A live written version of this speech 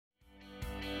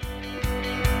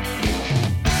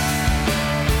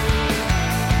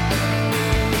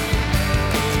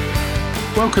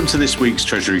Welcome to this week's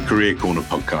Treasury Career Corner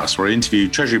podcast, where I interview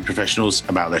Treasury professionals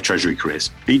about their Treasury careers.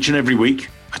 Each and every week,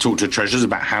 I talk to treasurers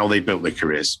about how they built their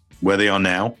careers, where they are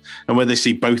now, and where they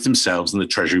see both themselves and the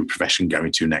Treasury profession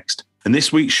going to next. In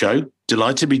this week's show,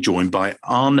 delighted to be joined by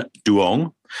Anh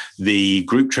Duong, the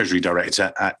Group Treasury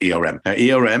Director at ERM. Now,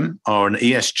 ERM are an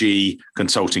ESG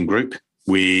consulting group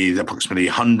with approximately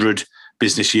 100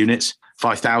 business units,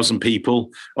 5,000 people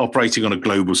operating on a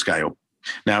global scale.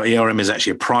 Now, ERM is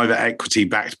actually a private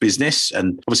equity-backed business,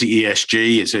 and obviously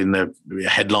ESG, it's in the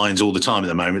headlines all the time at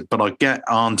the moment, but I'll get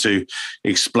Anh to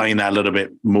explain that a little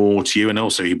bit more to you, and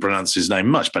also he pronounces his name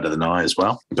much better than I as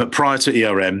well. But prior to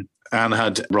ERM, Anh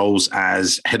had roles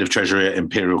as Head of Treasury at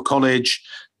Imperial College,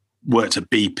 worked at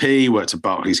BP, worked at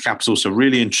Barclays Capital, so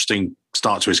really interesting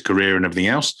start to his career and everything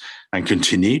else, and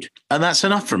continued. And that's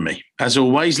enough from me. As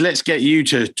always, let's get you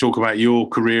to talk about your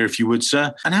career, if you would,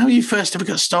 sir, and how you first ever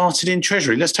got started in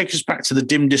Treasury. Let's take us back to the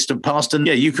dim, distant past, and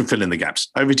you can fill in the gaps.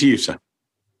 Over to you, sir.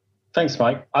 Thanks,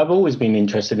 Mike. I've always been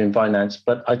interested in finance,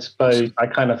 but I suppose I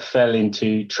kind of fell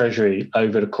into Treasury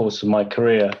over the course of my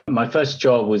career. My first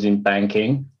job was in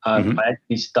banking. I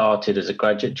actually started as a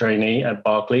graduate trainee at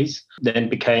Barclays, then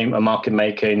became a market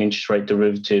maker in interest rate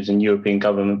derivatives and European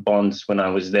government bonds when I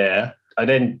was there. I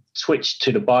then switched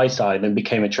to the buy side and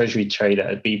became a Treasury trader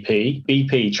at BP.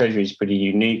 BP Treasury is pretty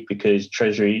unique because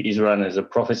Treasury is run as a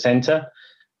profit center,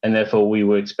 and therefore we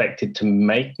were expected to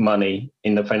make money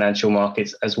in the financial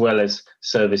markets as well as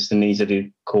service the needs of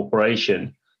the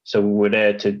corporation. So we were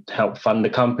there to help fund the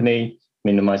company,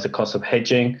 minimize the cost of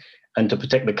hedging, and to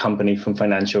protect the company from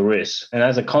financial risks. And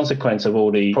as a consequence of all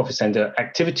the profit center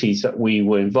activities that we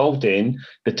were involved in,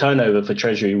 the turnover for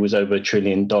Treasury was over $1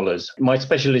 trillion. My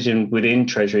specialism within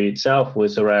Treasury itself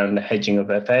was around the hedging of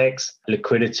FX,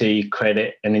 liquidity,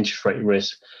 credit, and interest rate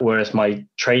risk, whereas my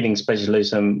trading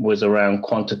specialism was around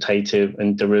quantitative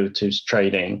and derivatives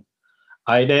trading.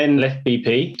 I then left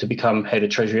BP to become head of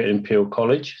Treasury at Imperial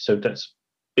College. So that's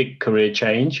big career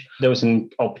change. There was an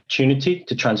opportunity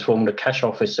to transform the cash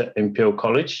office at Imperial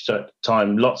College. So at the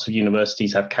time, lots of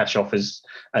universities have cash office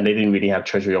and they didn't really have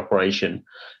Treasury operation.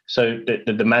 So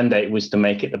the mandate was to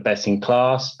make it the best in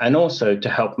class and also to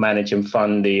help manage and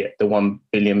fund the £1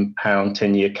 billion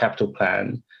 10-year capital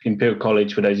plan. Imperial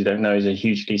College, for those who don't know, is a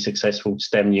hugely successful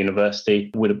STEM university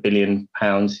with £1 billion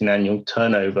in annual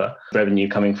turnover, revenue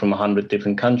coming from 100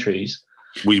 different countries.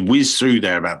 We whizzed through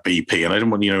there about BP, and I don't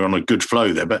want on a good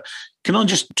flow there, but can I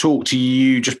just talk to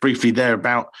you just briefly there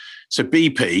about, so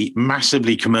BP,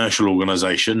 massively commercial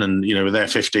organisation, and we're there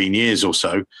 15 years or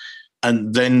so,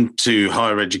 and then to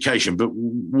higher education. But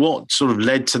what sort of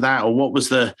led to that, or what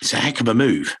was it's a heck of a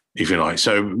move, if you like.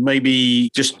 So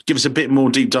maybe just give us a bit more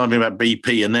deep diving about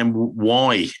BP, and then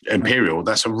why Imperial.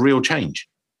 That's a real change.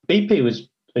 BP was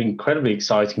incredibly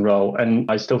exciting role, and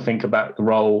I still think about the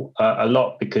role a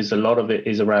lot because a lot of it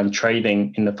is around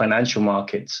trading in the financial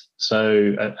markets.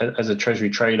 So as a Treasury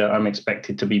trader, I'm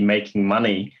expected to be making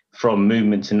money from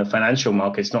movements in the financial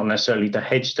markets, not necessarily to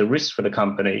hedge the risk for the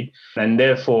company. And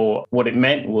therefore, what it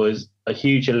meant was a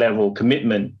huge level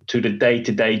commitment to the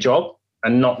day-to-day job,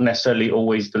 and not necessarily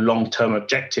always the long-term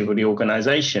objective of the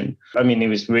organization. I mean, it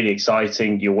was really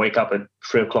exciting. You wake up at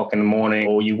 3 o'clock in the morning,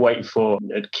 or you wait for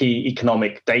key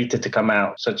economic data to come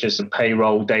out, such as the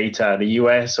payroll data at the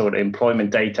US or the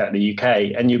employment data at the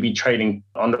UK, and you'll be trading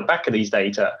on the back of these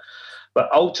data. But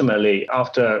ultimately,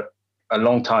 after a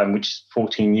long time, which is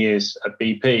 14 years at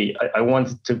BP, I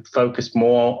wanted to focus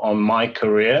more on my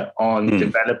career, on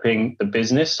developing the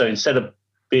business. So instead of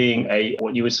being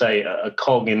what you would say a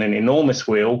cog in an enormous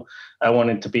wheel, I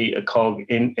wanted to be a cog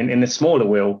in a smaller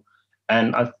wheel.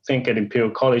 And I think at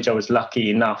Imperial College, I was lucky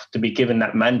enough to be given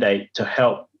that mandate to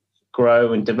help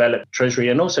grow and develop Treasury,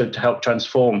 and also to help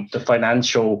transform the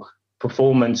financial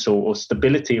performance or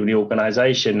stability of the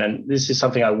organization. And this is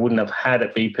something I wouldn't have had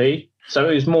at BP. So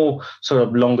it was more sort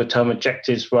of longer term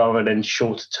objectives rather than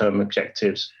shorter term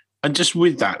objectives. And just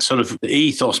with that sort of the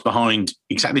ethos behind,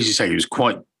 exactly as you say, it was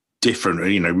quite different.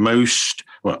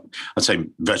 I'd say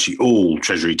virtually all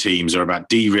Treasury teams are about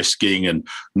de-risking and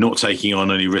not taking on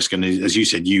any risk. And as you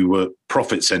said, you were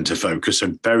profit center focused,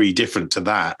 so very different to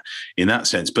that in that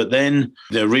sense. But then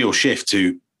the real shift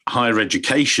to higher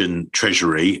education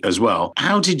Treasury as well.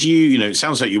 How did it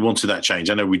sounds like you wanted that change.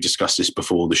 I know we discussed this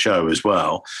before the show as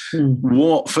well.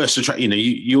 What first attract,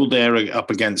 you're there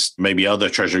up against maybe other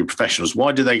Treasury professionals.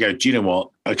 Why did they go, do you know what?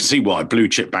 I can see why, blue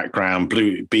chip background,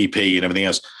 blue BP and everything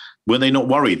else. Were they not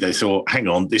worried? They thought, hang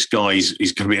on, this guy's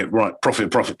going to be right,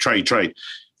 profit, trade.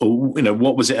 Or,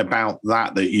 what was it about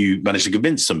that you managed to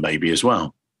convince them maybe as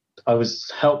well? I was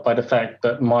helped by the fact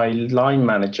that my line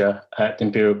manager at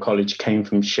Imperial College came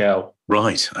from Shell.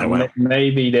 Right. Oh, wow.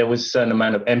 Maybe there was a certain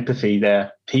amount of empathy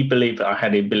there. He believed that I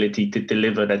had the ability to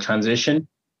deliver the transition.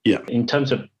 Yeah. In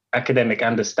terms of academic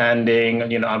understanding,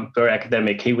 I'm very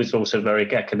academic. He was also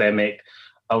very academic.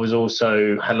 I was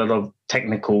also had a lot of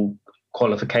technical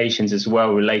qualifications as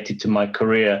well related to my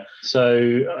career.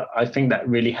 So I think that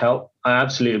really helped. I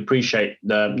absolutely appreciate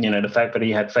the fact that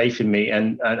he had faith in me,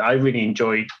 and I really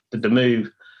enjoyed the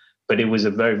move. But it was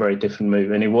a very, very different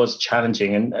move, and it was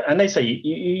challenging. And they say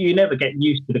you never get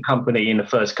used to the company in the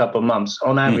first couple of months.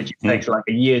 On average, it takes like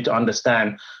a year to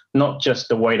understand not just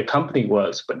the way the company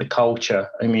works, but the culture.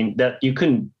 I mean, that you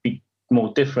couldn't be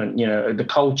more different. The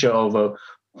culture of a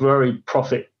very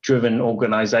profit-driven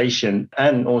organization,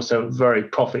 and also very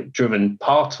profit-driven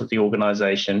part of the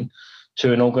organization,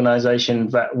 to an organization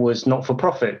that was not for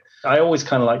profit. I always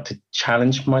kind of like to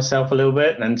challenge myself a little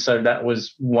bit. And so that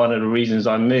was one of the reasons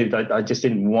I moved. I just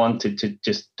didn't want to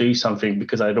just do something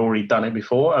because I'd already done it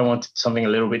before. I wanted something a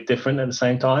little bit different at the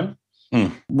same time.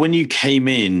 When you came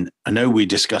in, I know we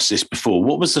discussed this before,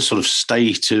 what was the sort of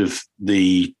state of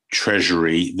the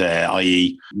treasury there,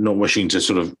 i.e. not wishing to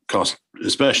sort of cast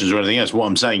aspersions or anything else? What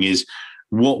I'm saying is,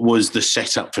 what was the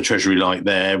setup for treasury like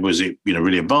there? Was it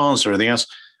really advanced or anything else?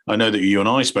 I know that you and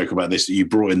I spoke about this, that you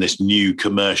brought in this new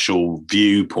commercial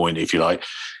viewpoint, if you like.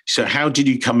 So how did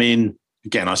you come in?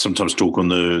 Again, I sometimes talk on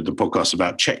the podcast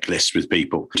about checklists with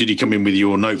people. Did you come in with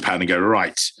your notepad and go,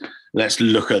 right, let's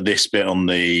look at this bit on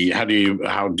how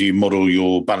do you model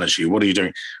your balance sheet? What are you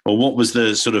doing? Or what was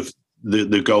the sort of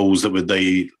the goals that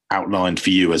they outlined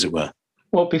for you, as it were?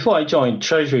 Well, before I joined,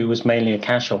 Treasury was mainly a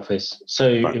cash office. So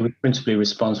It was principally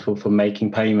responsible for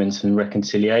making payments and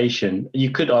reconciliation.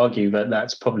 You could argue that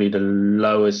that's probably the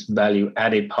lowest value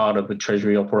added part of the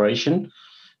Treasury operation.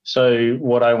 So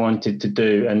what I wanted to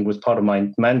do, and was part of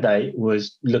my mandate,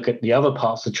 was look at the other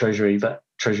parts of Treasury that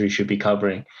Treasury should be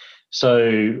covering.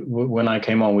 So when I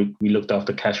came on, we looked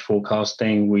after cash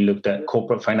forecasting. We looked at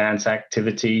corporate finance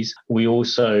activities. We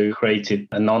also created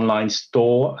an online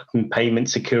store and payment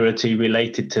security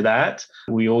related to that.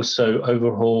 We also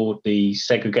overhauled the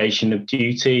segregation of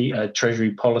duty,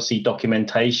 treasury policy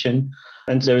documentation.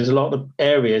 And there was a lot of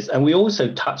areas. And we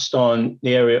also touched on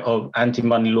the area of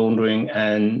anti-money laundering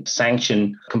and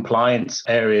sanction compliance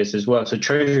areas as well. So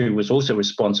Treasury was also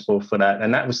responsible for that.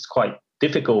 And that was quite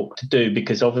difficult to do,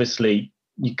 because obviously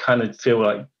you kind of feel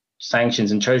like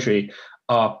sanctions and Treasury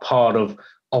are part of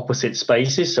opposite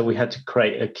spaces. So we had to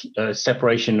create a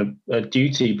separation of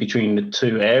duty between the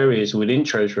two areas within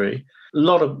Treasury. A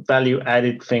lot of value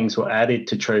added things were added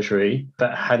to Treasury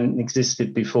that hadn't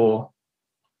existed before.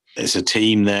 There's a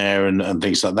team there and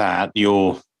things like that.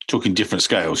 You're talking different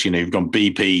scales. You've gone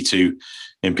BP to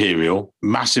Imperial,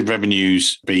 massive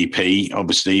revenues, BP,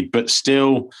 obviously, but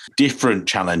still different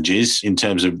challenges in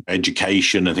terms of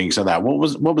education and things like that. What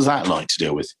was that like to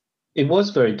deal with? It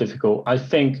was very difficult. I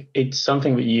think it's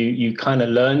something that you kind of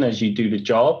learn as you do the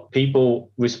job. People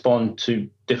respond to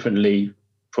differently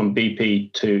from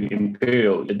BP to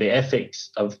Imperial. The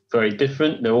ethics are very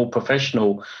different. They're all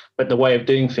professional, but the way of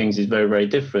doing things is very, very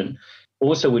different.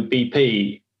 Also with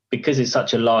BP, because it's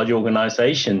such a large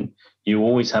organization, you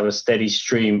always have a steady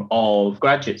stream of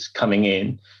graduates coming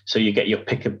in. So you get your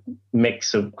pick a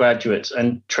mix of graduates,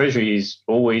 and Treasury is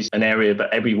always an area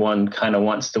that everyone kind of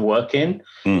wants to work in.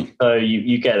 So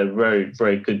you get a very,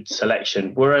 very good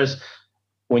selection. Whereas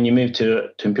when you move to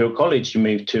Imperial College, you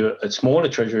move to a smaller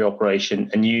Treasury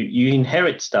operation, and you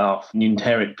inherit staff, and you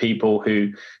inherit people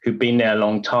who've been there a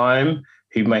long time,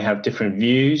 who may have different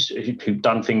views, who've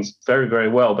done things very, very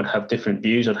well, but have different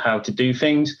views on how to do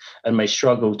things and may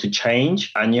struggle to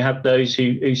change. And you have those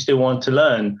who still want to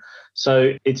learn.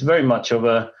 So it's very much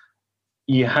of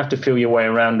you have to feel your way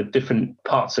around the different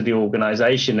parts of the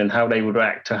organization and how they would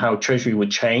react to how Treasury would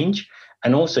change.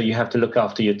 And also you have to look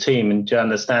after your team and to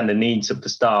understand the needs of the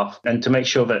staff, and to make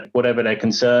sure that whatever their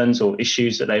concerns or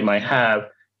issues that they might have,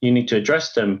 you need to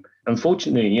address them.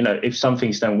 Unfortunately, if some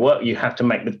things don't work, you have to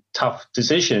make the tough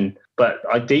decision. But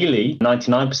ideally,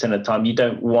 99% of the time, you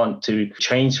don't want to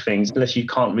change things unless you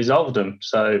can't resolve them.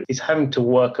 So it's having to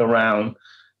work around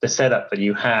the setup that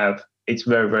you have. It's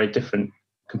very, very different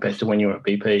compared to when you're at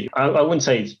BP. I wouldn't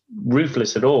say it's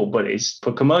ruthless at all, but it's for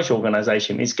a commercial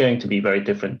organization, it's going to be very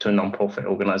different to a non-profit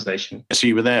organization. So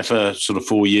you were there for sort of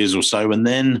 4 years or so, and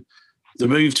then the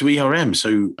move to ERM.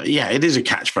 So yeah, it is a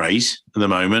catchphrase at the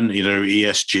moment,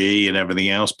 ESG and everything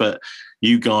else, but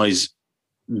you guys,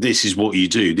 this is what you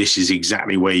do. This is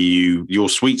exactly where your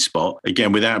sweet spot,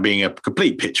 again, without being a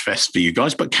complete pitch fest for you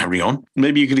guys, but carry on.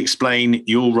 Maybe you could explain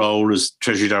your role as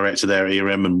Treasury Director there at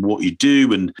ERM and what you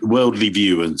do and worldly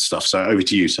view and stuff. So over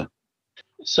to you, sir.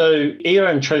 So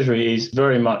ERM Treasury is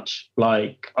very much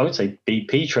like, I would say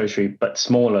BP Treasury, but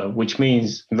smaller, which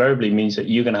invariably means that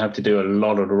you're going to have to do a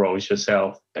lot of the roles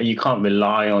yourself. You can't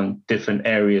rely on different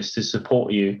areas to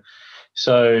support you.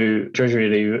 So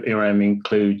Treasury at ERM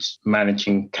includes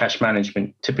managing cash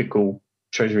management, typical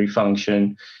Treasury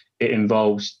function. It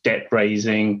involves debt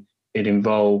raising. It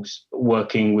involves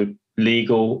working with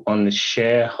legal on the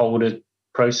shareholder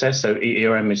process. So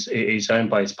ERM is owned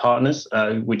by its partners,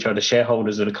 which are the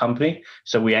shareholders of the company.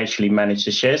 So we actually manage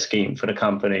the share scheme for the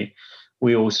company.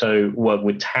 We also work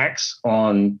with tax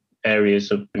on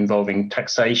areas involving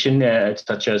taxation,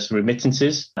 such as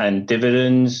remittances and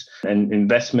dividends and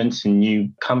investments in new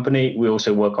company. We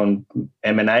also work on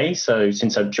M&A. So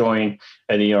since I've joined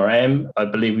at ERM, I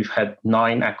believe we've had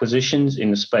 9 acquisitions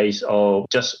in the space of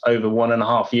just over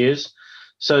 1.5 years.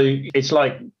 So it's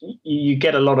like you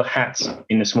get a lot of hats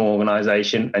in a small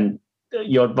organization, and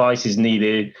your advice is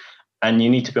needed, and you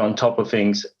need to be on top of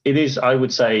things. It is, I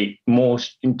would say, more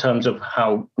in terms of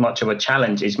how much of a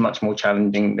challenge is much more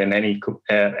challenging than any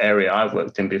area I've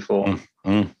worked in before.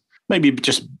 Mm-hmm. Maybe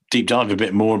just deep dive a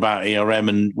bit more about ERM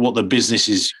and what the business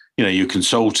is. You're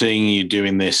consulting, you're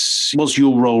doing this. What's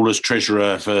your role as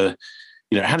treasurer for,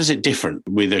 how does it differ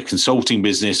with a consulting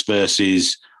business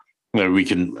versus we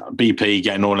can BP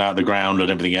getting all out of the ground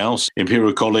and everything else?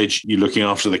 Imperial College, you're looking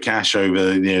after the cash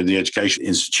over the education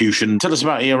institution. Tell us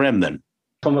about ERM then.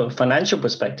 From a financial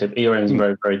perspective, ERM is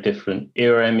very, very different.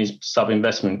 ERM is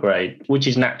sub-investment grade, which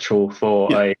is natural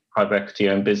for a private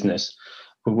equity-owned business.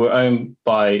 We're owned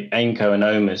by AIMCo and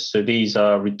OMERS. So these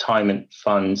are retirement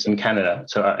funds in Canada.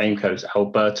 So AIMCO is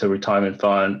Alberta Retirement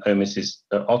Fund, OMERS is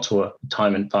the Ottawa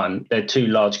Retirement Fund. They're 2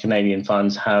 large Canadian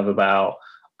funds, have about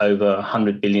over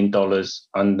 $100 billion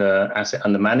under asset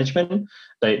under management.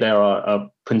 They are our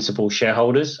principal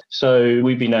shareholders. So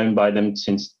we've been owned by them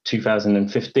since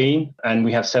 2015, and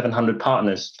we have 700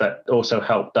 partners that also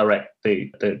help direct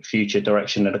the future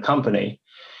direction of the company.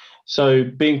 So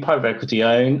being private equity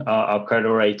owned, our credit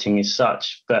rating is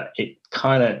such that it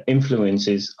kind of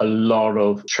influences a lot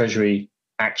of treasury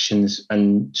actions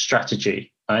and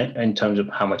strategy. Right? In terms of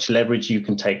how much leverage you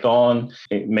can take on,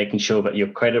 making sure that your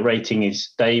credit rating is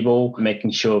stable,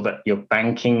 making sure that your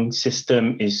banking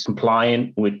system is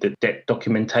compliant with the debt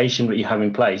documentation that you have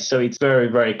in place. So it's very,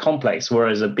 very complex.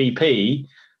 Whereas a BP,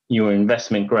 you were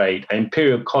investment grade. At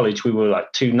Imperial College, we were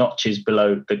like 2 notches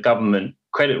below the government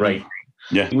credit rating.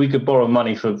 Yeah. We could borrow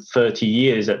money for 30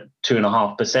 years at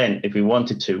 2.5% if we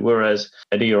wanted to. Whereas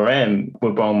at ERM,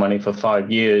 we're borrowing money for 5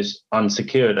 years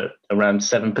unsecured at around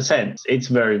 7%. It's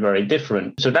very, very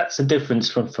different. So that's the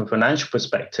difference from a financial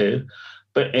perspective.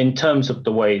 But in terms of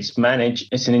the way it's managed,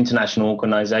 it's an international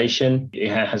organization. It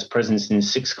has presence in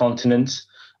 6 continents,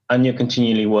 and you're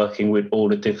continually working with all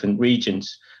the different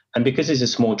regions. And because it's a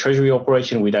small treasury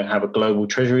operation, we don't have a global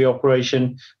treasury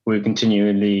operation. We're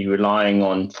continually relying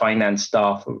on finance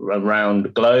staff around the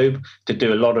globe to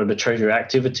do a lot of the treasury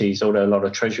activities, although a lot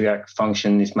of treasury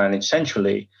function is managed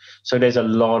centrally. So there's a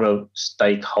lot of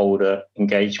stakeholder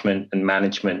engagement and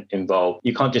management involved.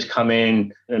 You can't just come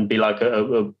in and be like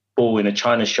a ball in a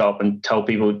china shop and tell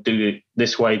people do it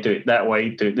this way, do it that way,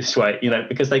 do it this way,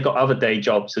 because they got other day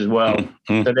jobs as well.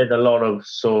 Mm-hmm. So there's a lot of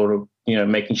sort of,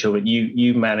 making sure that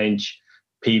you manage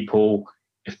people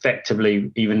effectively,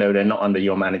 even though they're not under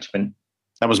your management.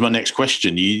 That was my next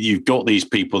question. You've got these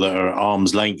people that are at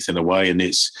arm's length in a way, and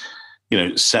it's,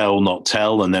 sell, not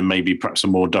tell, and then maybe perhaps a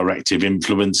more directive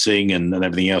influencing and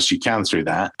everything else you can through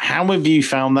that. How have you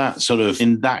found that sort of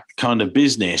in that kind of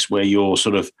business where you're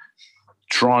sort of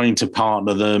trying to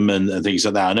partner them and things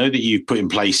like that? I know that you've put in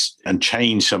place and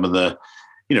changed some of the,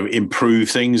 improve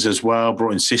things as well,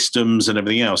 brought in systems and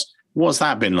everything else. What's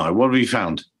that been like? What have you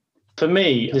found? For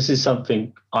me, this is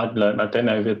something I've learned. I don't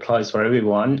know if it applies for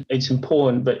everyone. It's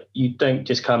important, but you don't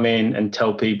just come in and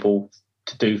tell people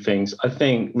to do things. I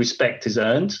think respect is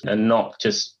earned and not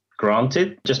just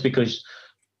granted. Just because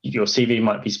your CV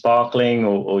might be sparkling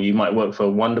or you might work for a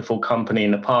wonderful company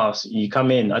in the past, you come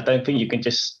in, I don't think you can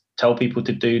just tell people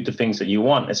to do the things that you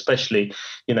want, especially,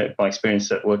 my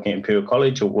experience at working at Imperial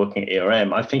College or working at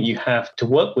ERM. I think you have to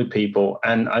work with people.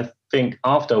 And I think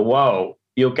after a while,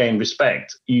 you'll gain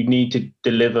respect. You need to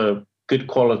deliver good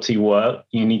quality work.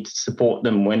 You need to support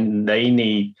them when they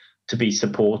need to be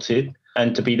supported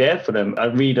and to be there for them. I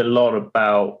read a lot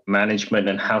about management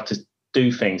and how to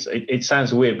do things. It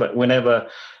sounds weird, but whenever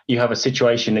you have a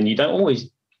situation and you don't always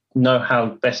know how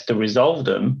best to resolve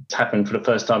them, it's happened for the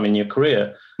first time in your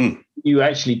career, you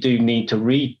actually do need to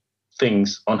read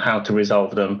things on how to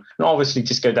resolve them. And obviously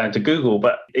just go down to Google,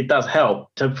 but it does help.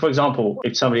 So for example,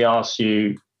 if somebody asks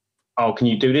you, oh, can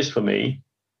you do this for me?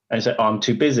 and say, oh, I'm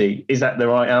too busy. Is that the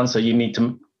right answer you need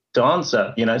to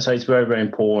answer? So it's very, very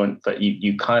important that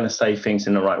you kind of say things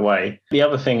in the right way. The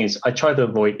other thing is I try to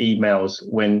avoid emails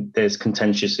when there's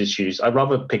contentious issues. I'd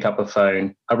rather pick up a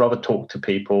phone. I'd rather talk to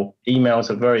people. Emails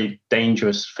are very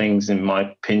dangerous things, in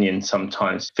my opinion,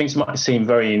 sometimes. Things might seem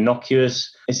very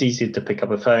innocuous. It's easier to pick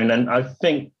up a phone. And I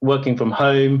think working from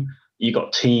home, you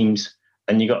got Teams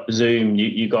and you got Zoom,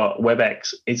 you got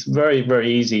WebEx. It's very,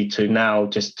 very easy to now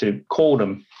just to call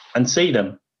them and see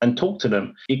them and talk to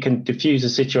them. You can diffuse a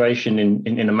situation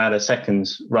in a matter of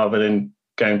seconds rather than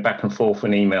going back and forth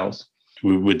in emails.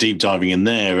 We're deep diving in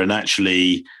there, and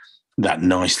actually that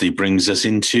nicely brings us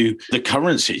into the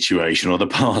current situation or the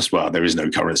past. Well, there is no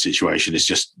current situation. It's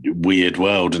just a weird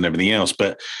world and everything else.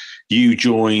 But you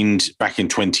joined back in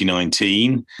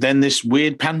 2019. Then this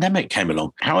weird pandemic came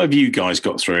along. How have you guys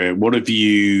got through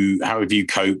it? How have you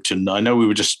coped? And I know we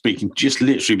were just speaking just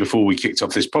literally before we kicked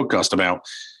off this podcast about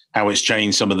how it's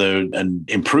changed and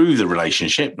improved the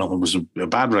relationship. Not that it was a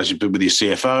bad relationship with your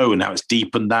CFO, and how it's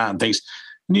deepened that and things.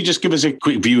 Can you just give us a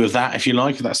quick view of that, if you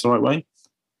like, if that's the right way?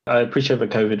 I appreciate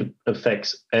that COVID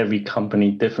affects every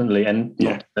company differently, and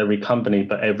not every company,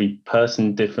 but every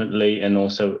person differently, and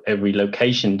also every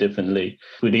location differently.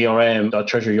 With ERM, our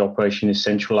treasury operation is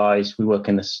centralized. We work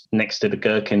next to the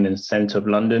Gherkin in the centre of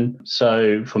London.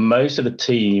 So for most of the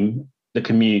team, the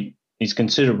commute is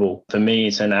considerable. For me,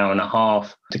 it's an hour and a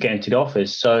half to get into the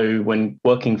office. So when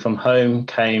working from home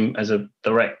came as a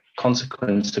direct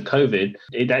consequence to COVID,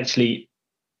 it actually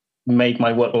made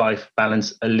my work-life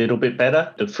balance a little bit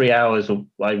better. The 3 hours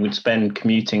I would spend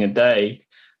commuting a day,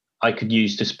 I could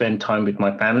use to spend time with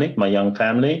my family, my young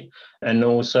family. And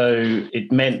also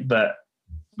it meant that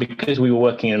because we were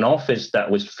working in an office that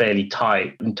was fairly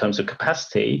tight in terms of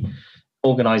capacity,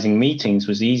 organizing meetings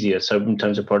was easier. So in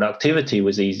terms of productivity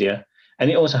was easier. And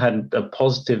it also had a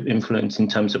positive influence in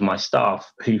terms of my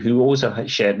staff who also had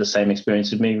shared the same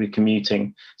experience with me with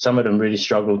commuting. Some of them really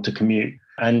struggled to commute.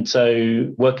 And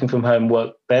so working from home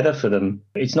worked better for them.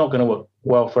 It's not going to work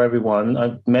well for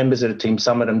everyone. Members of the team,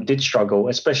 some of them did struggle,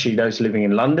 especially those living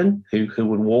in London who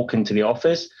would walk into the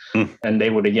office. And they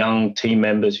were the young team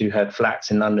members who had flats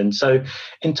in London. So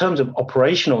in terms of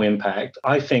operational impact,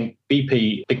 I think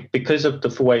BP, because of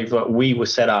the way that we were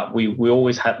set up, we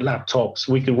always had laptops.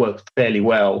 We could work fairly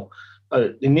well.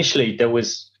 Initially, there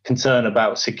was concern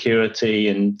about security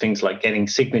and things like getting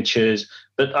signatures,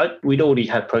 but we'd already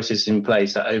had processes in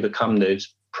place that overcome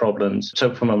those problems.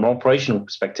 So from an operational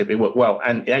perspective, it worked well,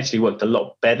 and it actually worked a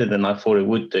lot better than I thought it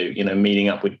would do. Meeting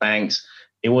up with banks,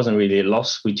 it wasn't really a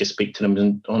loss. We just speak to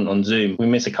them on Zoom. We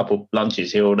miss a couple of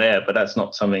lunches here or there, but that's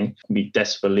not something to be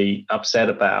desperately upset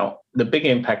about. The big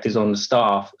impact is on the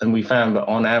staff, and we found that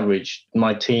on average,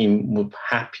 my team were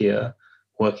happier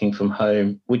working from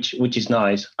home, which is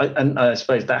nice. And I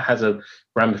suppose that has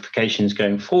ramifications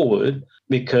going forward,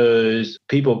 because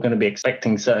people are going to be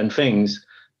expecting certain things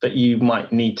that you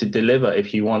might need to deliver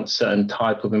if you want certain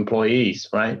type of employees,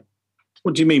 right?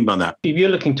 What do you mean by that? If you're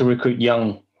looking to recruit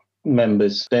young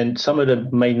members, then some of them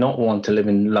may not want to live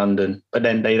in London, but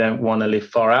then they don't want to live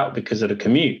far out because of the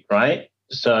commute, right?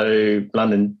 So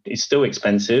London is still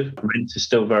expensive. Rent is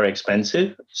still very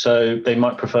expensive. So they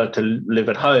might prefer to live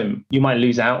at home. You might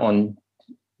lose out on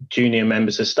junior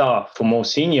members of staff. For more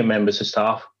senior members of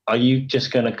staff, are you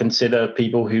just going to consider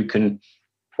people who can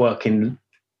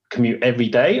commute every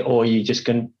day, or are you just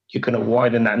you're going to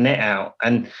widen that net out?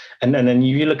 And then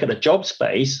you look at the job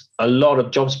space, a lot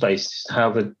of job space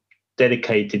have a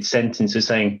dedicated sentence of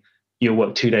saying you'll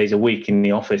work 2 days a week in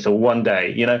the office or 1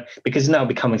 day, because it's now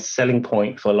become a selling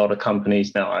point for a lot of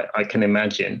companies now, I can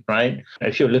imagine, right?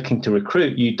 If you're looking to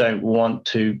recruit, you don't want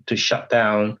to shut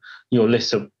down your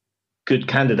list of good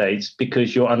candidates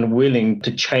because you're unwilling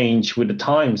to change with the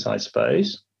times, I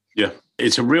suppose. Yeah,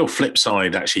 it's a real flip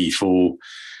side actually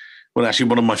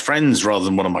one of my friends rather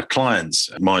than one of my clients.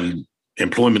 My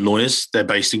employment lawyers, they're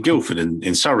based in Guildford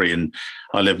in Surrey, and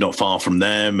I live not far from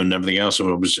them and everything else.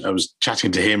 So I was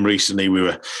chatting to him recently. We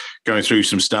were going through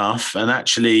some stuff, and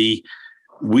actually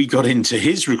we got into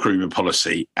his recruitment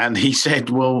policy, and he said,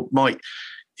 well, Mike,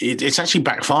 it's actually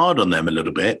backfired on them a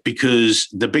little bit, because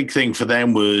the big thing for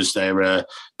them was they're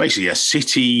basically a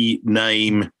city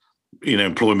name,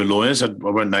 employment lawyers. I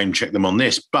won't name check them on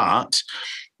this, but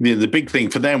the big thing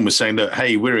for them was saying that,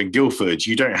 hey, we're in Guildford.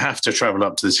 You don't have to travel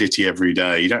up to the city every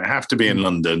day. You don't have to be in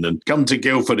London, and come to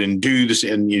Guildford and do this.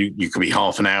 And you could be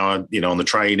half an hour, on the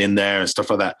train in there and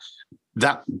stuff like that.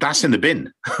 That's in the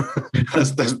bin.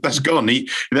 that's gone.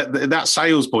 That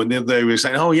sales point, they were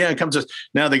saying, oh yeah, come to us.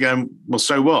 Now they're going, well,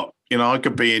 so what? I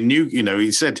could be in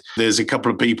he said there's a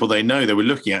couple of people they know they were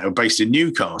looking at who are based in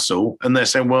Newcastle, and they're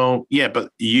saying, well, yeah,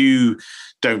 but you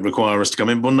don't require us to come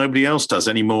in. Well, nobody else does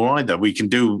anymore either. We can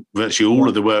do virtually all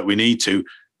of the work we need to,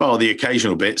 bar the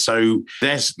occasional bit. So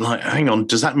there's hang on,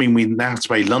 does that mean we now have to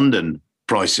pay London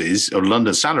prices or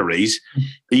London salaries,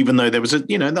 even though there was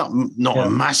not a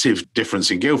massive difference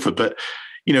in Guildford, but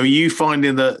are you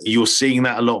finding that you're seeing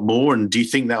that a lot more? And do you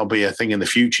think that'll be a thing in the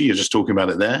future? You're just talking about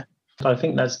it there. I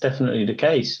think that's definitely the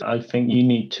case. I think you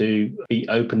need to be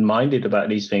open-minded about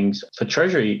these things. For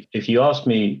Treasury, if you asked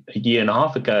me a year and a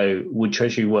half ago, would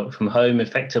Treasury work from home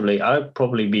effectively? I'd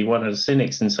probably be one of the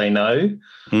cynics and say no.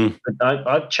 But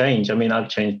I've changed. I've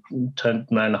changed, turned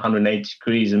around 180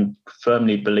 degrees and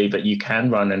firmly believe that you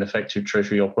can run an effective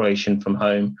Treasury operation from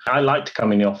home. I like to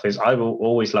come in the office. I will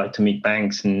always like to meet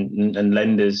banks and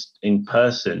lenders in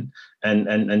person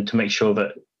and to make sure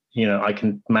that I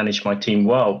can manage my team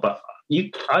well. But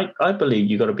I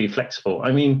believe you've got to be flexible.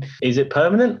 Is it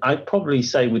permanent? I'd probably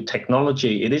say with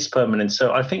technology, it is permanent.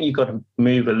 So I think you've got to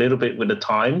move a little bit with the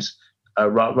times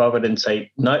rather than say,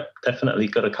 no, definitely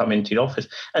got to come into the office.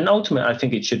 And ultimately, I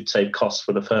think it should save costs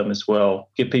for the firm as well,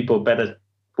 give people a better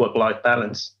work-life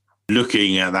balance.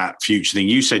 Looking at that future thing,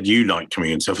 you said you like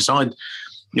coming into office. I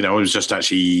was just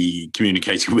actually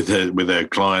communicating with a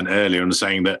client earlier and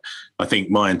saying that I think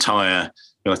my entire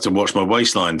I have to watch my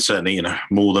waistline, certainly,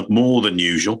 more than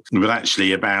usual. But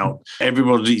actually about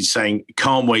everybody's saying,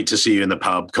 can't wait to see you in the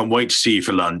pub, can't wait to see you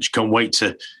for lunch, can't wait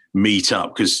to meet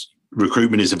up, because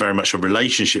recruitment is very much a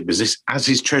relationship business, as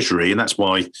is Treasury. And that's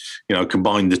why, I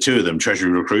combine the two of them,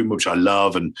 Treasury recruitment, which I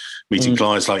love, and meeting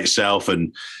clients like yourself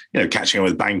and, catching up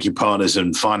with banking partners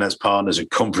and finance partners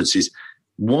at conferences.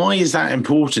 Why is that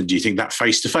important, do you think, that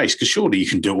face-to-face? Because surely you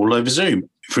can do it all over Zoom.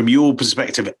 From your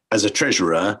perspective as a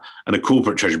treasurer and a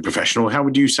corporate treasury professional, how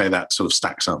would you say that sort of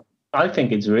stacks up? I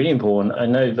think it's really important. I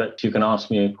know that you can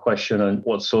ask me a question on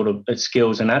what sort of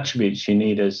skills and attributes you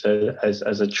need as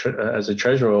a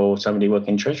treasurer or somebody working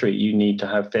in Treasury. You need to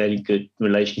have fairly good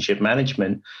relationship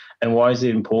management. And why is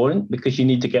it important? Because you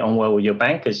need to get on well with your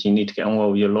bankers. You need to get on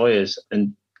well with your lawyers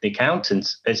and the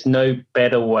accountants. There's no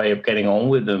better way of getting on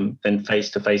with them than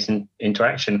face-to-face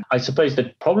interaction. I suppose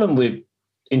the problem with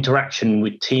interaction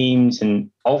with teams and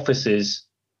offices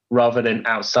rather than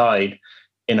outside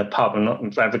in a pub, I'm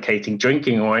not advocating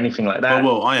drinking or anything like that.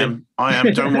 Well, I am.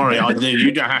 Don't worry.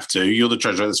 You don't have to. You're the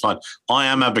treasurer. That's fine. I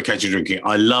am advocating drinking.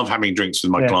 I love having drinks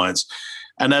with my clients.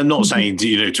 And I'm not saying,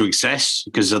 to excess,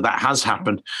 because that has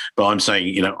happened. But I'm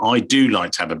saying, I do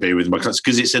like to have a beer with my clients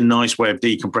because it's a nice way of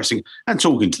decompressing and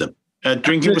talking to them.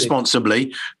 Drinking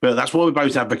responsibly, but that's what we're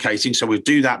both advocating. So we'll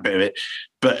do that bit of it.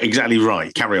 But exactly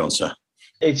right. Carry on, sir.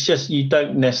 It's just you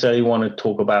don't necessarily want to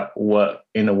talk about work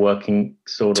in a working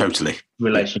sort of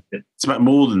relationship. It's about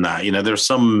more than that. There are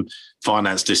some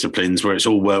finance disciplines where it's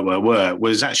all work.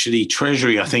 Whereas actually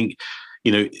Treasury, I think,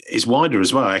 is wider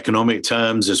as well, economic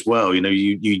terms as well.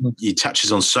 You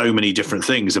touches on so many different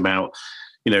things about,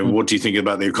 what do you think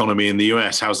about the economy in the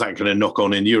US? How's that going to knock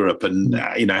on in Europe? And,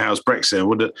 how's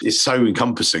Brexit? It's so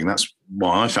encompassing. That's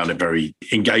why I found it very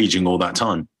engaging all that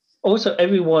time. Also,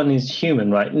 everyone is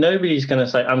human, right? Nobody's going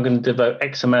to say, I'm going to devote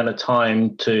X amount of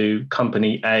time to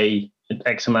company A,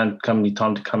 X amount of company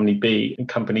time to company B and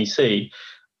company C.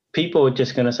 People are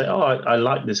just going to say, oh, I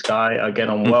like this guy. I get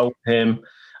on well with him.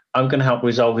 I'm going to help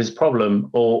resolve his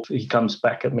problem. Or he comes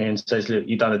back at me and says, look,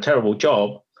 you've done a terrible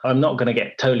job. I'm not going to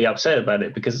get totally upset about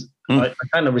it because I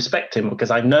kind of respect him because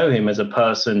I know him as a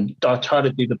person. I try to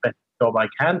do the best job I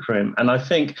can for him. And I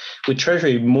think with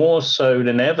Treasury, more so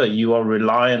than ever, you are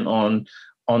reliant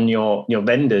on your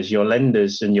vendors, your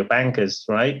lenders and your bankers,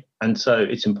 right? And so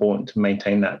it's important to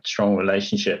maintain that strong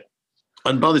relationship.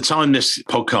 And by the time this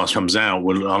podcast comes out,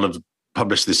 I'll have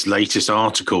published this latest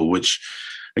article, which,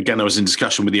 again, I was in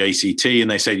discussion with the ACT and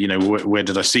they said, where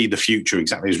did I see the future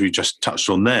exactly as we just touched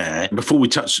on there? Before we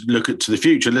look to the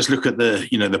future, let's look at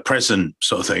the present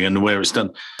sort of thing and where it's done.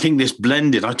 I think this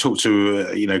blended, I talked to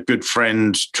a good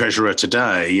friend, treasurer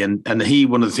today, and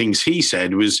one of the things he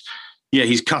said was,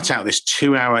 he's cut out this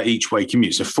 2-hour each way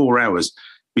commute, so 4 hours.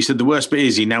 He said the worst bit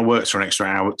is he now works for an extra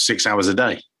hour, 6 hours a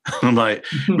day. I'm like,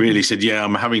 really? He said,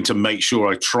 I'm having to make sure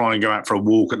I try and go out for a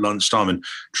walk at lunchtime and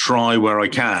try where I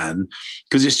can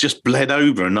because it's just bled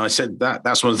over. And I said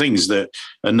that's one of the things that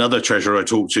another treasurer I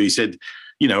talked to, he said,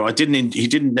 he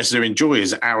didn't necessarily enjoy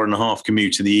his hour and a half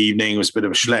commute in the evening. It was a bit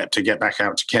of a schlep to get back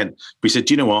out to Kent. But he said,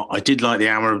 you know what? I did like the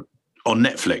hour on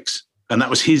Netflix. And that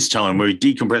was his time where he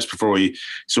decompressed before he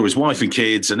saw his wife and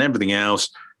kids and everything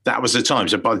else. That was the time.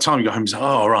 So by the time you got home, he's like, oh,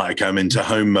 all right, okay, I'm into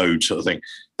home mode sort of thing.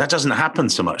 That doesn't happen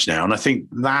so much now. And I think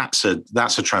that's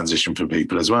a transition for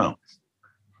people as well.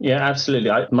 Yeah,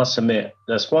 absolutely. I must admit,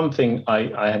 that's one thing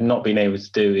I have not been able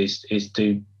to do is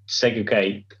to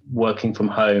segregate working from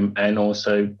home and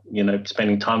also,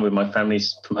 spending time with my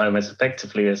families from home as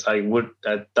effectively as I would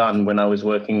have done when I was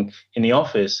working in the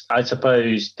office. I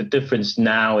suppose the difference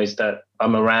now is that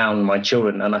I'm around my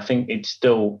children, and I think it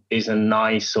still is a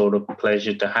nice sort of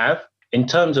pleasure to have. In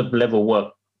terms of level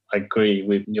work, I agree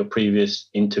with your previous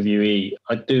interviewee.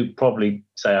 I do probably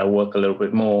say I work a little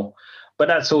bit more, but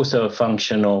that's also a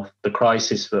function of the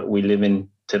crisis that we live in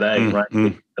today, right?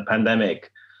 With the pandemic.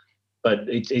 But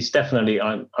it's definitely,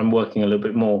 I'm working a little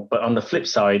bit more. But on the flip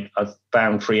side, I've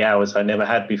found 3 hours I never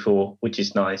had before, which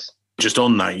is nice. Just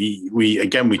on that,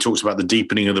 we talked about the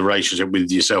deepening of the relationship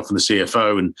with yourself and the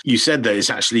CFO, and you said that it's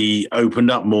actually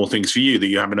opened up more things for you, that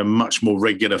you're having a much more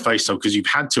regular FaceTime because you've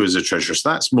had to as a treasurer. So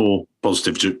that's more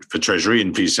positive for Treasury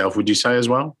and for yourself, would you say, as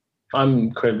well? I'm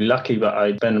incredibly lucky that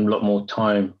I spend a lot more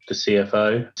time with the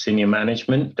CFO, senior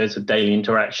management. There's a daily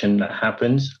interaction that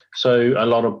happens. So a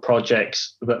lot of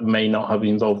projects that may not have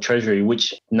involved Treasury,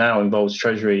 which now involves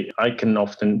Treasury, I can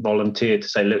often volunteer to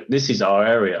say, look, this is our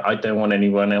area. I don't want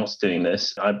anyone else doing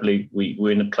this. I believe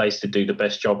we're in a place to do the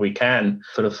best job we can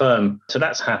for the firm. So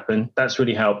that's happened. That's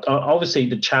really helped. Obviously,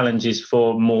 the challenge is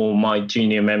for more my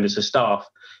junior members of staff,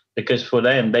 because for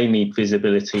them, they need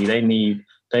visibility. They need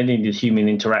the human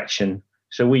interaction.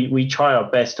 So we try our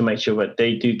best to make sure that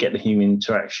they do get the human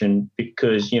interaction,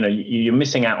 because, you're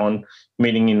missing out on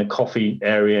meeting in the coffee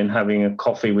area and having a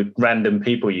coffee with random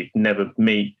people you'd never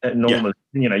meet normally.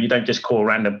 Yeah. You don't just call a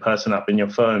random person up in your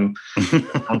phone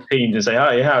on Teams and say,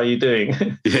 hi, how are you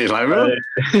doing? Yeah, like,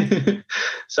 really?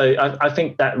 So I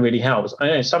think that really helps. I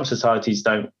know some societies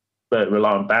don't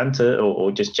rely on banter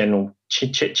or just general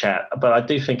chit chat, but I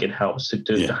do think it helps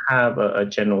to have a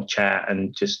general chat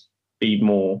and just be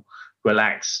more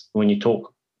relaxed when you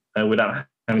talk without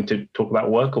having to talk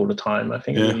about work all the time. I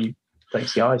think it really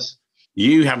breaks the ice.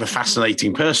 You have a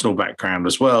fascinating personal background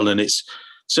as well, and it's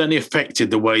certainly affected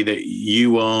the way that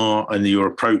you are and your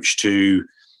approach to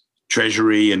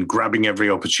Treasury and grabbing every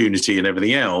opportunity and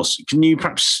everything else. Can you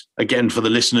perhaps, again, for the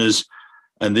listeners,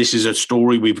 and this is a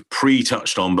story we've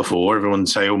pre-touched on before, everyone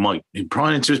say, oh, Mike,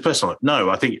 prying into his personal life. No,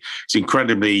 I think it's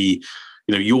incredibly,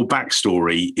 your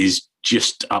backstory is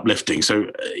just uplifting.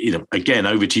 So, again,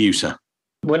 over to you, sir.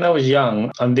 When I was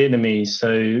young, I'm Vietnamese.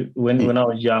 So when I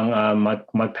was young,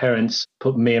 my parents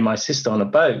put me and my sister on a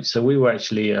boat. So we were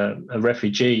actually a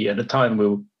refugee. At the time, we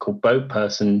were called boat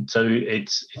person. So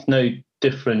it's no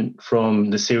different from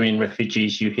the Syrian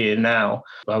refugees you hear now.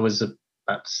 I was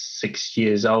about 6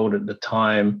 years old at the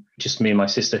time, just me and my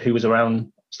sister, who was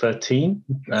around 13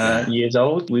 years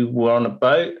old. We were on a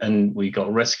boat and we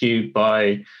got rescued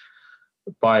by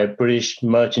a British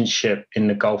merchant ship in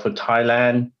the Gulf of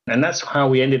Thailand. And that's how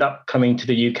we ended up coming to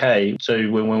the UK. So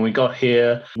when we got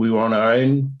here, we were on our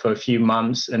own for a few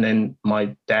months. And then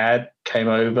my dad came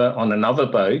over on another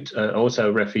boat, also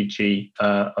a refugee,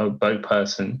 a boat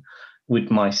person, with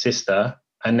my sister.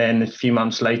 And then a few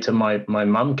months later, my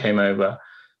mum came over.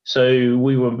 So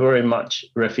we were very much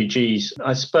refugees.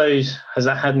 I suppose, has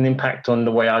that had an impact on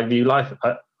the way I view life?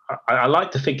 I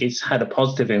like to think it's had a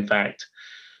positive impact,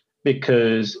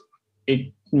 because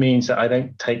it means that I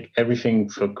don't take everything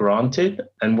for granted.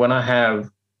 And when I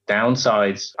have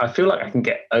downsides, I feel like I can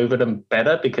get over them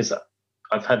better, because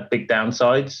I've had big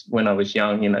downsides when I was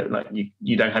young. Like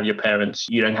you don't have your parents,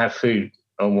 you don't have food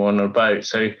on a boat.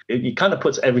 So it kind of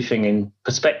puts everything in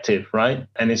perspective, right?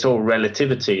 And it's all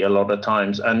relativity a lot of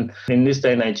times. And in this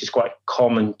day and age, it's quite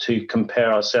common to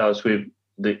compare ourselves with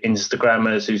the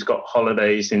Instagrammers who's got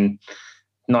holidays in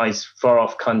nice far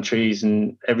off countries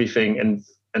and everything,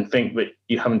 and think that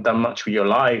you haven't done much with your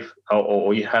life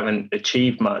or you haven't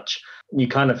achieved much. You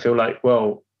kind of feel like,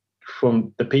 well,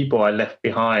 from the people I left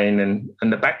behind and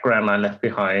the background I left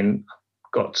behind,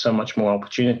 got so much more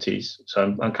opportunities.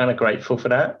 So I'm kind of grateful for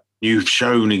that. You've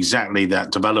shown exactly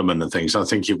that development and things. I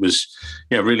think it was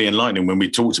really enlightening when we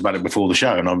talked about it before the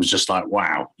show. And I was just like,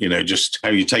 wow, just how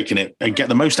you're taking it and get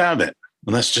the most out of it.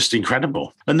 And that's just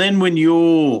incredible. And then when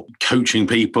you're coaching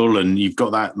people and you've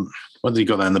got that, whether you've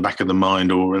got that in the back of the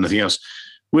mind or anything else,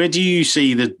 where do you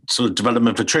see the sort of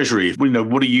development for Treasury?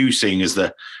 What are you seeing as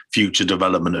the future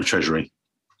development of Treasury?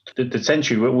 The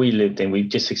century that we lived in, we've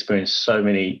just experienced so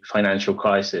many financial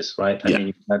crises, right? I mean,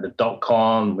 we had the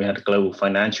dot-com, we had the global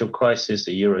financial crisis,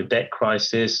 the Euro debt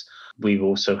crisis. We've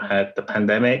also had the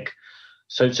pandemic.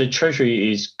 So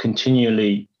Treasury is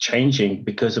continually changing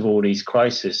because of all these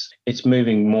crises. It's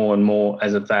moving more and more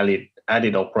as a valid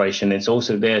added operation. It's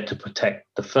also there to protect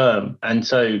the firm. And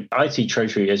so I see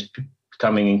Treasury as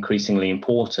becoming increasingly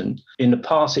important. In the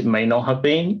past, it may not have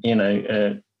been,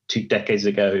 2 decades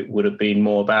ago, it would have been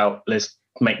more about let's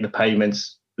make the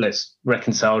payments, let's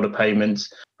reconcile the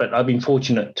payments. But I've been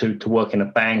fortunate to work in a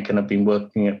bank, and I've been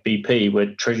working at BP,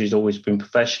 where Treasury's always been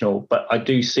professional. But I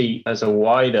do see as a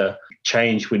wider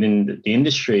change within the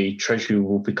industry, Treasury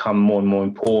will become more and more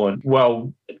important,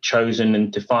 well chosen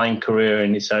and defined career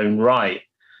in its own right.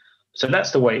 So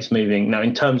that's the way it's moving. Now,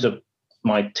 in terms of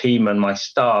my team and my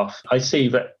staff, I see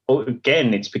that,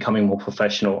 again, it's becoming more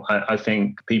professional. I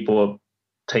think people are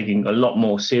taking a lot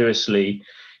more seriously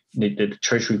the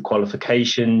Treasury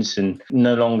qualifications, and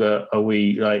no longer are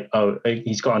we like, oh,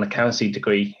 he's got an accountancy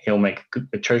degree, he'll make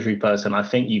a Treasury person. I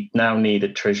think you now need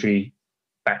a Treasury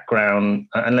background,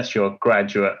 unless you're a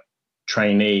graduate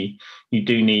trainee. You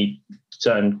do need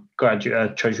certain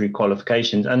graduate Treasury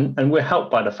qualifications, and we're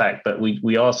helped by the fact that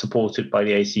we are supported by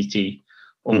the ACT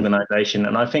organization,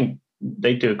 and I think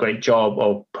they do a great job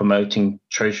of promoting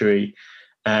Treasury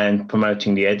and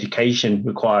promoting the education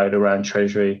required around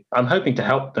Treasury. I'm hoping to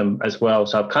help them as well,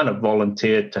 so I've kind of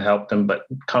volunteered to help them, but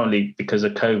currently because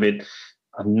of COVID,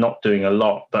 I'm not doing a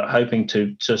lot, but hoping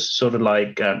to just sort of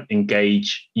like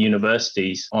engage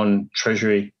universities on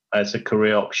Treasury as a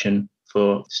career option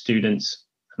for students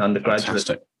and undergraduates.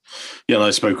 Fantastic. Yeah,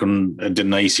 I spoke on, did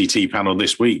an ACT panel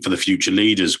this week for the Future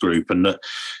Leaders group, and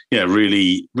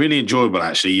really, really enjoyable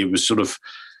actually. It was sort of,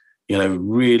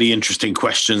 really interesting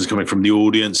questions coming from the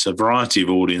audience, a variety of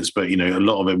audience, but, a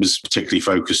lot of it was particularly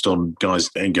focused on guys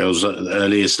and girls at the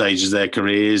earlier stages of their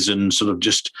careers and sort of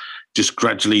just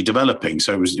gradually developing.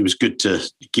 So it was good to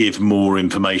give more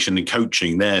information and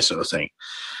coaching there sort of thing.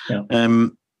 Yeah.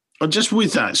 Just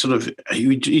with that sort of,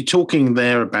 you're talking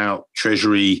there about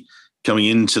Treasury coming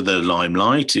into the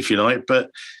limelight, if you like, but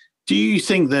do you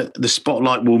think that the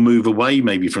spotlight will move away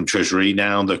maybe from Treasury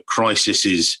now the crisis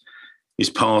is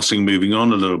passing, moving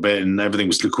on a little bit, and everything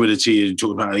was liquidity and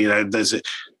talk about,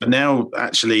 but now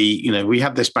actually, we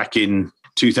had this back in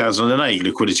 2008,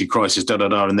 liquidity crisis,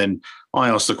 and then I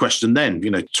asked the question then,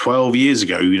 12 years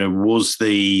ago, was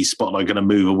the spotlight going to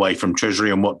move away from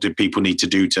Treasury, and what did people need to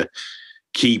do to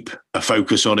keep a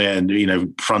focus on it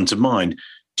and, front of mind?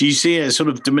 Do you see it sort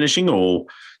of diminishing, or what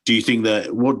do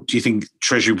you think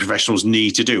Treasury professionals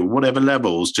need to do, whatever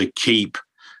levels, to keep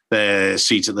their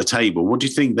seat at the table? What do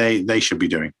you think they should be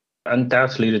doing?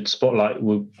 Undoubtedly, the spotlight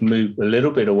will move a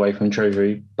little bit away from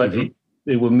Treasury, but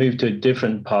it will move to a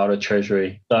different part of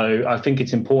Treasury. So I think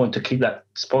it's important to keep that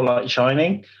spotlight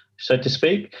shining, so to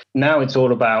speak. Now it's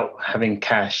all about having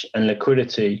cash and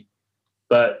liquidity,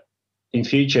 but in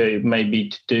future it may be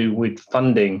to do with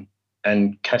funding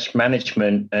and cash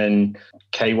management and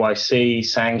KYC,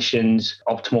 sanctions,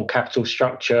 optimal capital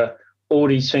structure. All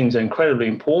these things are incredibly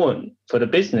important for the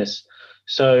business.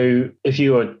 So if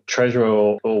you're a treasurer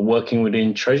or working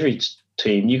within Treasury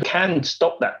team, you can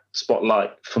stop that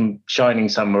spotlight from shining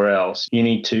somewhere else. You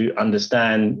need to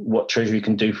understand what Treasury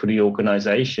can do for the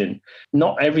organization.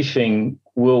 Not everything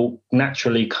will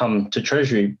naturally come to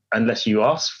Treasury unless you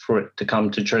ask for it to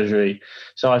come to Treasury.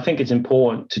 So I think it's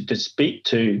important to speak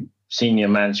to senior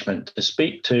management, to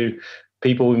speak to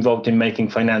people involved in making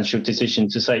financial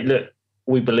decisions, to say, look,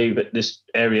 we believe that this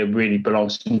area really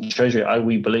belongs to Treasury.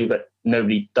 We believe that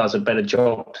nobody does a better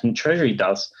job than Treasury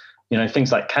does.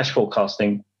 Things like cash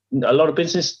forecasting. A lot of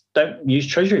businesses don't use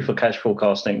Treasury for cash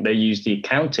forecasting. They use the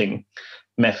accounting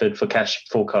method for cash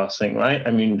forecasting, right?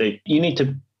 I mean, you need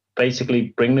to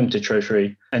basically bring them to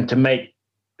Treasury, and to make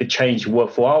the change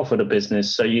worthwhile for the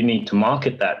business. So you need to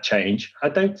market that change. I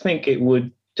don't think it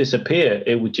would disappear.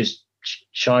 It would just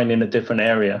shine in a different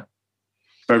area.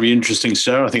 Very interesting,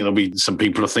 sir. I think there'll be some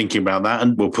people are thinking about that,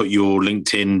 and we'll put your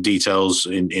LinkedIn details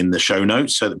in the show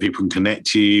notes so that people can connect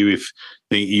to you if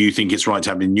you think it's right to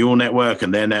have in your network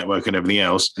and their network and everything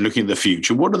else. Looking at the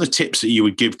future, what are the tips that you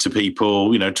would give to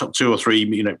people, top 2 or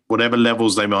 3, whatever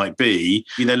levels they might be,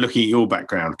 they're looking at your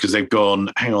background because they've gone,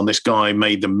 hang on, this guy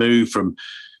made the move from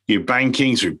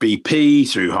banking through BP,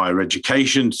 through higher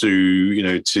education,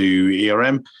 through, to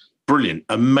ERM. Brilliant,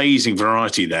 amazing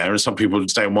variety there. And some people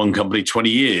stay in one company 20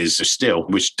 years still,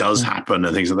 which does happen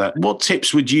and things like that. What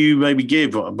tips would you maybe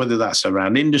give, whether that's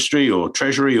around industry or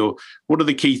Treasury, or what are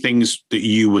the key things that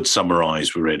you would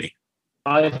summarize really?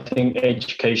 I think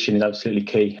education is absolutely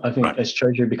key. I think as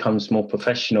Treasury becomes more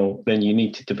professional, then you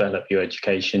need to develop your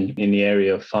education in the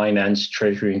area of finance,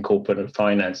 Treasury and corporate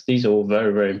finance. These are all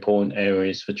very, very important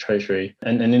areas for Treasury.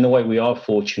 And in a way, we are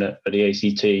fortunate that the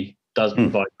ACT does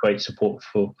provide great support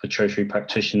for Treasury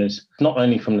practitioners, not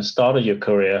only from the start of your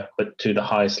career, but to the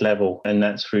highest level. And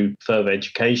that's through further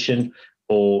education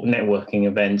or networking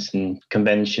events and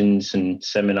conventions and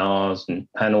seminars and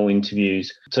panel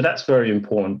interviews. So that's very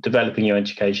important, developing your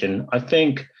education. I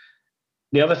think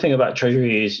The other thing about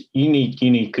Treasury is you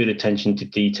need good attention to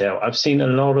detail. I've seen a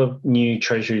lot of new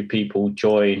Treasury people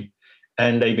join,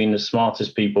 and they've been the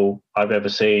smartest people I've ever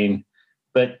seen,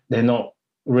 but they're not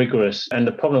rigorous. And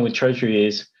the problem with Treasury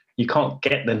is you can't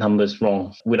get the numbers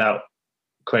wrong without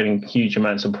creating huge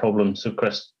amounts of problems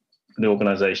across the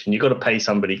organization. You've got to pay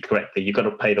somebody correctly. You've got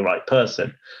to pay the right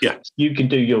person. Yeah. You can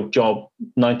do your job,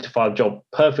 9 to 5 job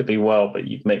perfectly well, but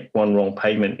you make one wrong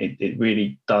payment. It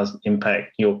really does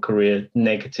impact your career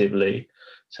negatively.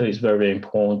 So it's very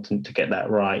important to get that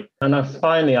right. And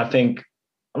I think,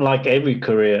 like every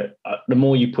career, the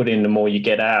more you put in, the more you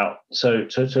get out. So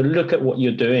look at what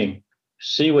you're doing.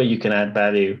 See where you can add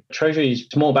value. Treasury is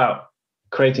more about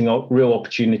creating real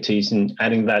opportunities and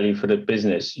adding value for the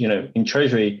business. In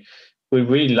Treasury, we're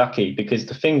really lucky because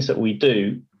the things that we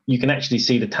do, you can actually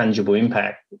see the tangible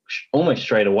impact almost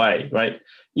straight away, right?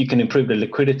 You can improve the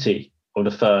liquidity of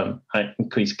the firm, right?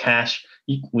 Increase cash,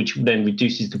 which then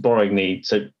reduces the borrowing need.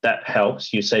 So that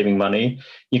helps. You're saving money.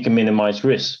 You can minimize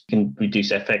risk. You can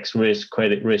reduce FX risk,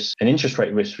 credit risk, and interest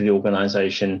rate risk for the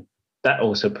organization. That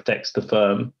also protects the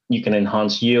firm. You can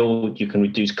enhance yield, you can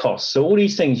reduce costs. So all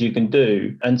these things you can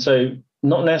do. And so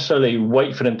not necessarily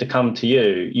wait for them to come to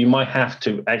you. You might have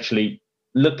to actually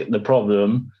look at the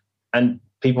problem, and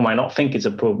people might not think it's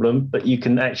a problem, but you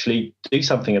can actually do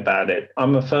something about it.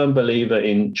 I'm a firm believer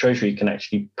in Treasury can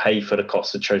actually pay for the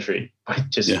cost of Treasury by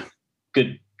just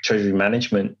good Treasury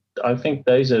management. I think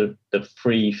those are the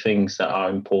 3 things that are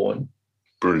important.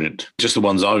 Brilliant. Just the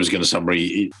ones I was going to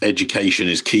summary. Education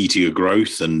is key to your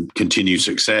growth and continued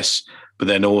success. But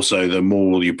then also the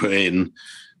more you put in,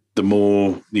 the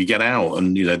more you get out.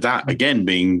 And, that again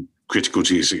being critical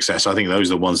to your success. I think those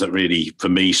are the ones that really, for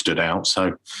me, stood out.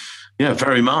 So, yeah,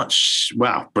 very much.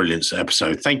 Wow, brilliant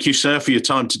episode. Thank you, sir, for your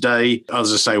time today.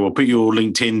 As I say, we'll put your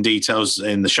LinkedIn details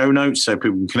in the show notes so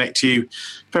people can connect to you.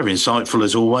 Very insightful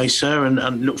as always, sir,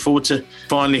 and look forward to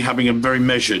finally having a very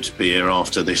measured beer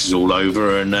after this is all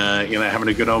over and, having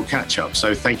a good old catch up.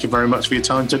 So thank you very much for your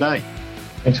time today.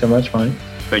 Thanks so much, Mike.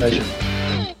 Thank you.